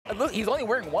look, he's only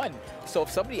wearing one. So if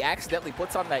somebody accidentally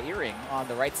puts on that earring on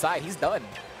the right side, he's done.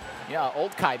 Yeah,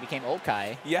 old Kai became old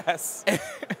Kai. Yes. All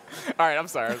right, I'm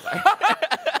sorry.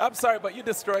 I'm sorry, but you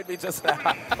destroyed me just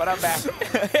now. But I'm back.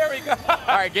 Here we go.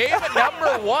 All right, game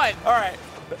number 1. All right,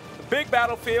 the big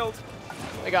battlefield.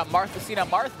 We got Marth, Lucina,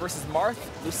 Marth versus Marth,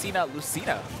 Lucina,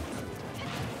 Lucina.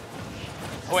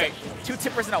 Wait, so 2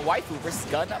 tippers and a waifu versus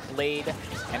Gunblade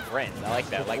and friends. I like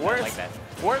that. I like that.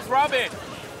 Where's Robin?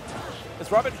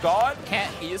 Is Robin gone?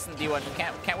 He isn't D1.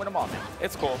 Can't win them all, man.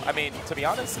 It's cool. I mean, to be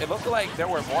honest, it looked like there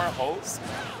were more holes.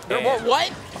 There were more what?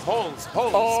 Holes.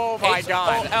 Oh my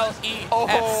god. H-O-L-E-S.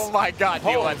 Oh my god,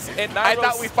 holes. D1. I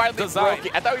thought we finally broke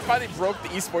it. I thought we finally broke the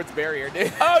esports barrier,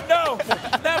 dude. Oh no,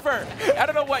 never. I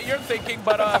don't know what you're thinking,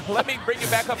 but let me bring you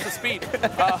back up to speed.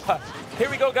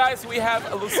 Here we go, guys. We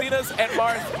have Lucina's and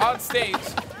Marth on stage.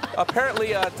 Apparently,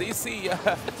 DC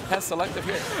has selective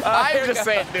here. I'm just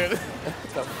saying, dude.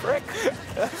 The frick?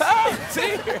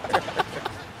 See?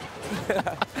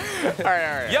 All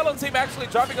right. Yellow team actually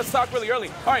dropping a stock really early.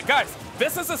 All right, guys,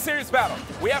 this is a serious battle.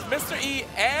 We have Mr. E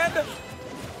and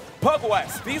Pug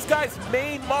West. These guys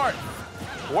main Marth.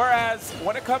 Whereas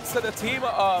when it comes to the team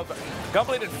of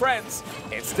Gunblade and friends,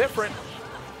 it's different.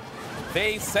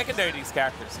 They secondary these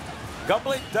characters.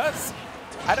 Gunblade does.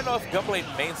 I don't know if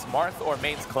Gunblade mains Marth or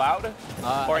mains Cloud,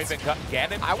 or even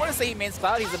Ganon. I want to say he mains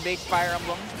Cloud. He's a big Fire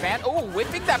Emblem fan. Oh,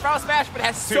 whipping that Final Smash, but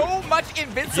has so much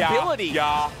invincibility.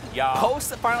 Yeah. Post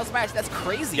the Final Smash, that's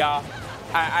crazy. Yeah,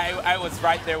 I was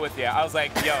right there with you. I was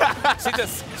like, yo, she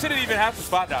didn't even have to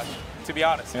spot dodge, to be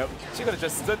honest. Yep. She could have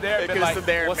just stood there and been like,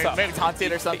 what's up? Maybe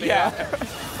taunted or something. Yeah,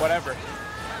 whatever.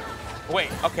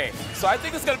 Wait, okay. So I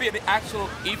think it's going to be an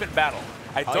actual even battle.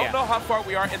 I don't know how far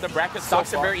we are in the bracket so far.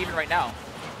 Stocks are very even right now.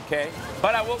 Okay,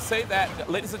 but I will say that,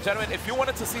 ladies and gentlemen, if you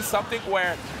wanted to see something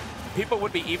where people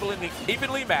would be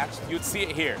evenly matched, you'd see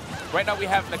it here. Right now we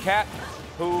have Nakat,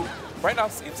 who right now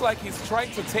seems like he's trying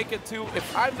to take it to,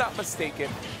 if I'm not mistaken,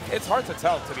 it's hard to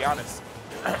tell, to be honest.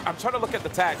 I'm trying to look at the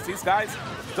tags. These guys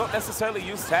don't necessarily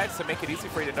use tags to make it easy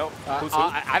for you to know who's who.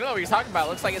 I don't know what you're talking about.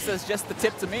 It looks like it says just the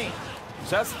tip to me.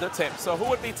 Just the tip. So who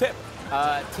would be tip?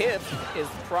 Tip is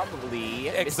probably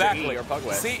exactly Mr. E or Pug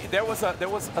West. See, there was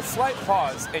a slight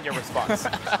pause in your response,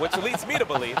 which leads me to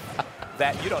believe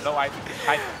that you don't know. I'm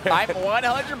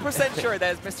 100% sure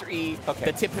that is Mr. E,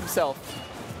 the tip himself.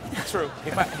 True.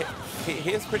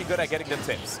 He is pretty good at getting the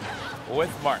tips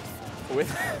with Marth.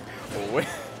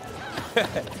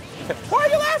 Why are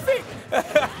you laughing?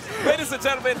 Ladies and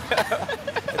gentlemen,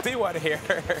 D1 here.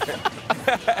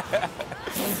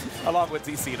 Along with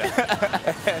DC now.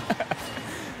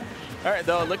 All right,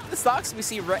 though, look at the stocks. We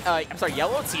see,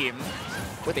 yellow team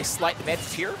with a slight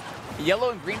advantage here. Yellow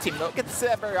and green team don't get to see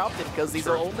that very often because these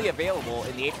are only available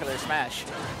in the 8-color Smash.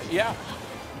 Yeah.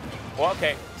 Well,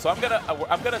 okay. So I'm gonna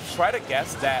try to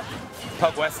guess that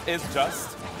Pug West is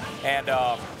just, and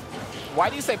why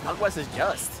do you say Pug West is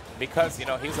just? Because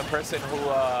he's a person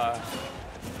who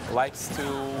likes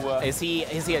to. Is he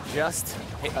a just?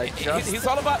 He's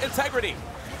all about integrity.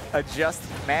 A just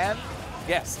man?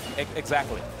 Yes,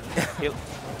 exactly.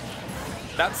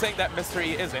 Not saying that Mr.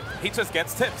 E isn't. He just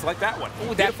gets tips like that one.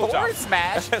 Ooh, that forward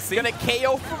smash gonna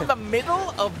KO from the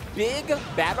middle of big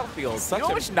battlefields. You know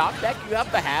how much knockback you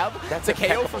have to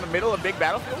KO from the middle of big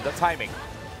battlefield? The timing,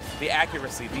 the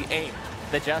accuracy, the aim,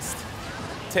 the just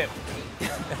tip.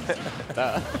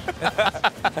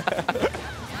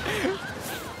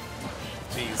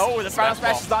 Jeez. Oh, the Final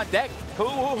Smash is on deck.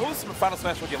 Whose Final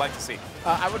Smash would you like to see?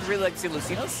 I would really like to see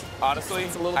Lucina's. Honestly,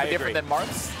 it's a little bit different than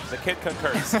Marth's. The kid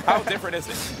concurs. How different is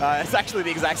it? It's actually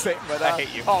the exact same, but I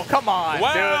hate you. Oh, come on,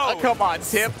 wow. dude. Come on,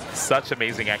 tip. Such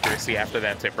amazing accuracy after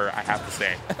that tipper, I have to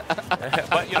say.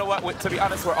 But you know what? To be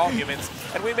honest, we're all humans,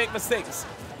 and we make mistakes.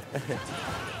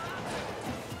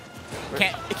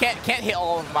 Can't hit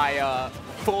all of my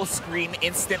full screen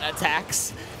instant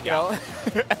attacks. You know.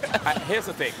 Here's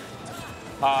the thing.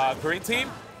 Green team,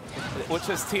 which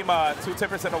is team 2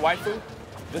 tippers and a waifu.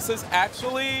 This is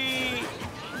actually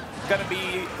gonna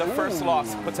be the first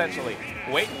loss potentially.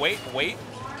 Wait.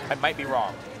 I might be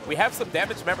wrong. We have some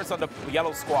damaged members on the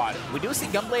yellow squad. We do see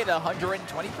Gunblade at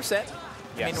 120%.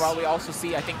 Yes. Meanwhile, we also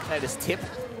see, I think, this tip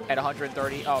at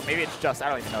 130. Oh, maybe it's just, I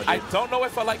don't even know, dude. I don't know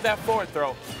if I like that forward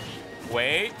throw.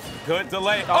 Wait, good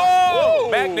delay. Oh,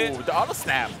 magnet. The auto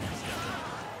snap.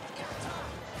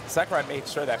 Sakurai made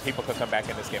sure that people could come back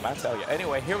in this game, I tell you.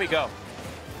 Anyway, here we go.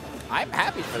 I'm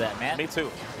happy for that, man. Me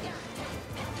too.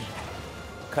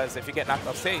 Because if you get knocked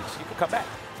off stage, you can come back.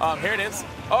 Here it is.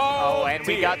 Oh, and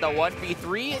we got the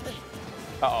 1v3.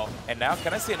 Uh-oh. And now,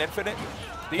 can I see an infinite?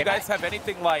 Do you guys have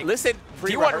anything like... Listen,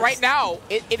 D1 right now,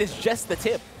 it is just the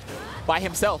tip. by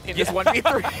himself in this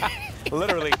 1v3.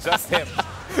 Literally, just him.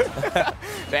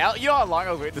 Now, you know how long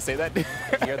I was waiting to say that?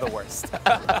 You're the worst.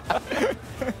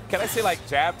 Can I say like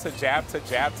jab to jab to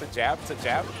jab to jab to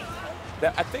jab?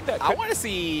 I think that. I want to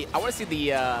see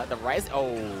the rise.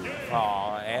 Oh.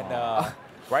 And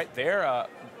right there,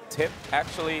 Tip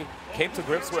actually came to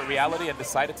grips with reality and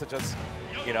decided to just,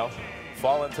 you know,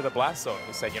 fall into the blast zone.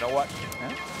 He said, you know what?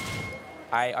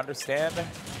 I understand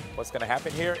what's going to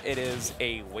happen here. It is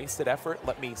a wasted effort.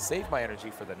 Let me save my energy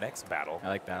for the next battle. I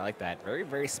like that. I like that. Very,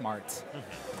 very smart.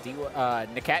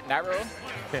 Nakat, Nairo.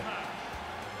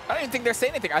 I don't even think they're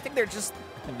saying anything. I think they're just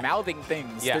mouthing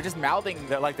things. Yeah. They're just mouthing.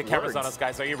 They're like, the camera's on us,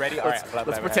 guys. Are you ready? All right.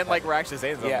 Let's pretend like we're actually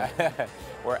saying something. Yeah.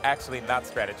 We're actually not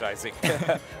strategizing.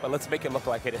 But let's make it look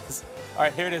like it is. All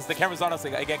right, here it is. The camera's on us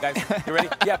again, guys. You ready?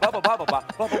 Yeah, blah, blah, blah, blah, blah,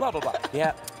 blah, blah, blah, blah.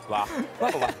 Yeah, blah,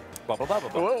 blah, blah, blah. Blah, blah, blah, blah,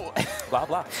 blah. Whoa. Blah,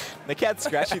 blah. The cat's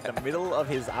scratching the middle of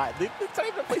his eye. It's not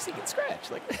even a place he can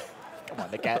scratch. Like, come on,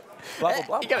 the cat. Blah,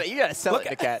 blah, blah. You gotta sell it,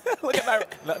 the cat. Look at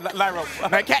Nairo.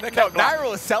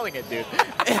 Nairo is selling it, dude.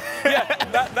 Yeah,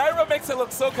 Nairo makes it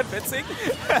look so convincing.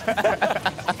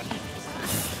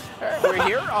 We're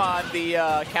here on the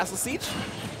Castle Siege.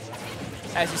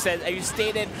 As you said, as you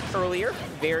stated earlier,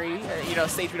 very,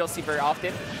 stage we don't see very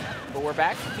often. But we're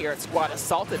back here at Squad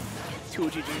Assaulted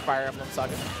 2GG Fire Emblem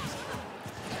Saga.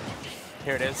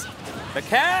 Here it is. The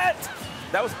cat!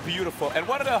 That was beautiful. And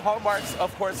one of the hallmarks,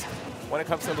 of course, when it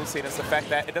comes to Lucina is the fact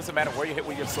that it doesn't matter where you hit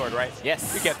with your sword, right?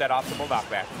 Yes. You get that optimal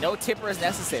knockback. No tipper is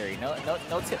necessary. No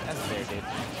tip necessary, dude.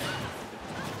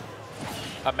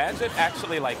 Imagine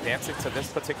actually like dancing to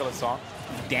this particular song.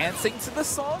 Dancing to the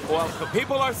song? Well, the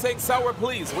people are saying sour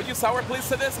please. Would you sour please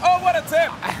to this? Oh, what a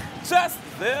tip! Just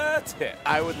the tip.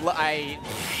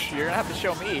 You're gonna have to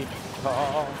show me.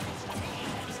 Oh.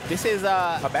 This is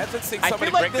imagine seeing I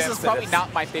somebody feel like break this is probably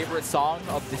not my favorite song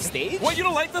of the stage. What, you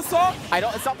don't like this song?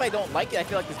 It's not that I don't like it. I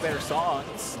feel like there's better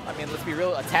songs. I mean, let's be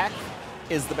real. Attack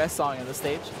is the best song on the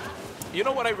stage. You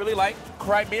know what I really like?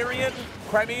 Crimean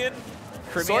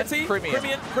Sortie?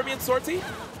 Crimean Sortie?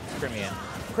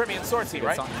 Crimean Sortie,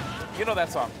 right? Song. You know that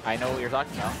song. I know what you're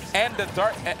talking about. And the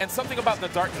dark, and something about the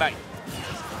Dark Knight.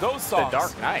 Those songs. The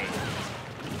Dark Knight?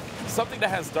 Something that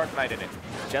has Dark Knight in it.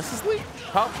 Justice League?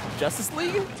 Huh? Justice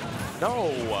League?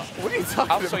 No. What are you talking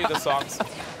about? I'll show you the songs.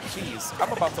 Jeez,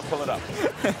 I'm about to pull it up.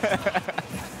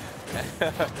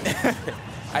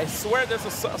 I swear there's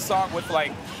a song with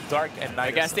like Dark and Night.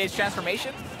 You got stage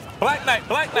transformation? Black Knight,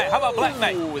 Black Knight. How about Black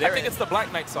Knight? Ooh, I think it's the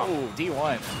Black Knight song. Ooh,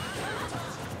 D1.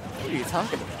 What are you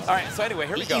talking about? All right, so anyway,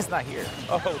 here we go. He's not here.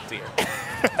 Oh, dear.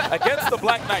 Against the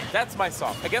Black Knight, that's my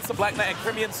song. Against the Black Knight and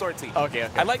Crimean Sortie. Okay.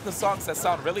 I like the songs that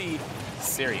sound really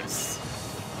serious.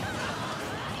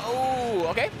 Oh,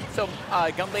 okay. So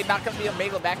Gunblade not going to be able to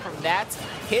make it back from that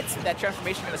hit. That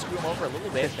transformation going to screw him over a little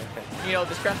bit.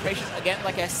 This transformation, again,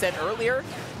 like I said earlier,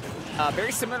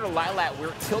 very similar to Lilat, where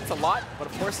it tilts a lot, but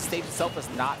of course the stage itself is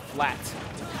not flat.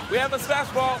 We have a smash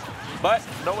ball, but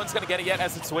no one's going to get it yet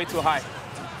as it's way too high.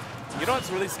 You know what's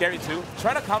really scary too?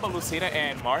 Trying to combo Lucina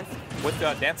and Marth with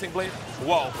the Dancing Blade.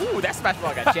 Whoa. Ooh, that smash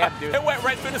ball got jammed, dude. It went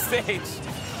right through the stage.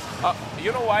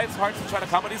 You know why it's hard to try to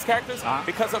combo these characters?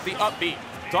 Because of the upbeat.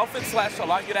 Dolphin Slash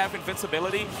allow you to have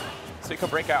invincibility so you can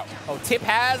break out. Oh, Tip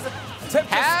has it.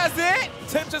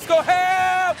 Tip just go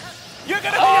ham. You're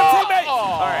going to be your teammate.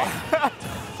 All right.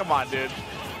 Come on, dude.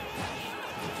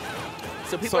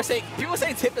 So people are saying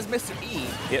Tip is Mr. E.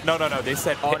 Yeah, no. They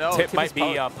said Tip might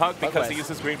be Pug because he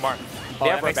uses green mark. They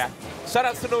have our back.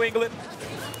 Shoutouts to New England.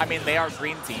 I mean, they are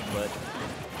green team, but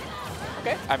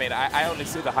okay. I mean, I only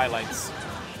see the highlights.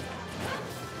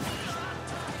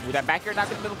 With that back air not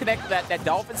going to be able to connect. That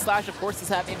Dolphin Slash, of course, does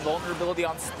have invulnerability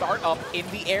on startup in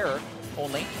the air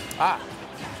only.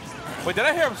 Wait, did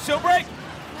I hear him shield break?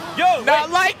 Yo,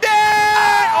 not like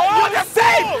that! The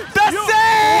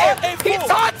save! He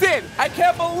taunted! I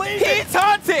can't believe it! He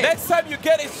taunted! Next time you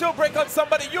get a shield break on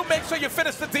somebody, you make sure you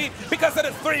finish the team because it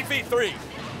is 3v3.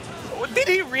 Did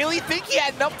he really think he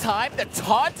had enough time to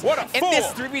taunt? What a fool! In this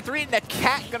 3v3, and the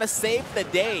cat gonna save the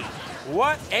day.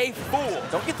 What a fool!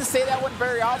 Don't get to say that one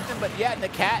very often, but yeah, the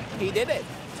cat, he did it.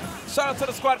 Shout out to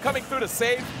the squad coming through to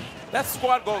save. That's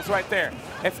squad goals right there.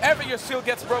 If ever your shield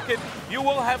gets broken, you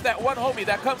will have that one homie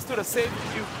that comes through to save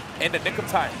you in the nick of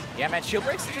time. Yeah, man, shield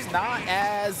breaks are just not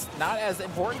as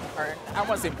important, or I don't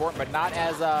want to say important, but not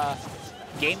as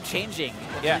game-changing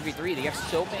in 3v3. They have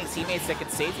so many teammates that can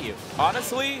save you.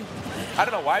 Honestly, I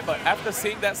don't know why, but after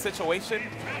seeing that situation,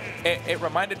 it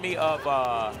reminded me of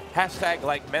hashtag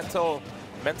like mental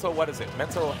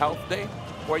health day,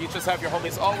 where you just have your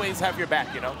homies always have your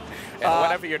back, you know, and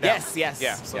whenever you're down. Yes.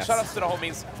 Yeah. So shout outs to the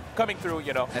homies coming through,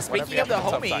 you know. And whenever speaking you of the have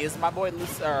a tough time. homies, my boy,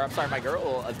 my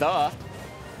girl,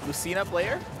 Lucina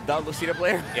player,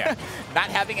 Yeah. not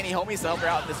having any homies to help her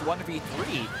out in this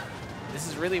 1v3. This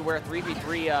is really where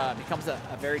 3v3 becomes a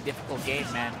very difficult game,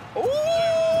 man. Ooh!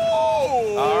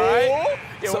 All right.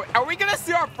 Yo, So, are we gonna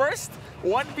see our first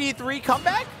 1v3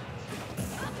 comeback?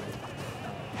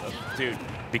 dude,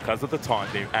 because of the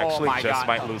taunt, they actually my just God.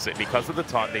 might lose it. Because of the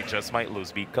taunt, they just might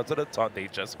lose. Because of the taunt, they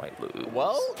just might lose.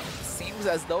 Well, seems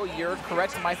as though you're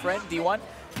correct, my friend, D1,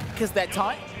 because that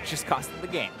taunt just cost them the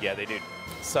game. Yeah, they do.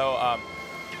 So,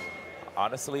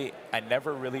 honestly, I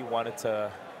never really wanted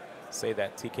to say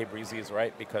that TK Breezy is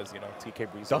right because, you know,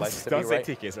 TK Breezy likes to be right.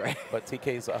 TK's right. But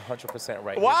TK is 100%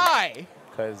 right. Why?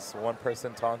 Because one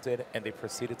person taunted and they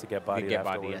proceeded to get bodied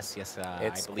afterwards. Yes.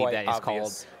 It's I believe quite that is called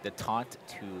obvious. the taunt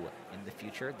to in the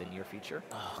future, the near future.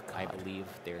 Oh, I God. believe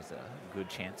there's a good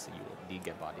chance that you will indeed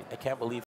get bodied. I can't believe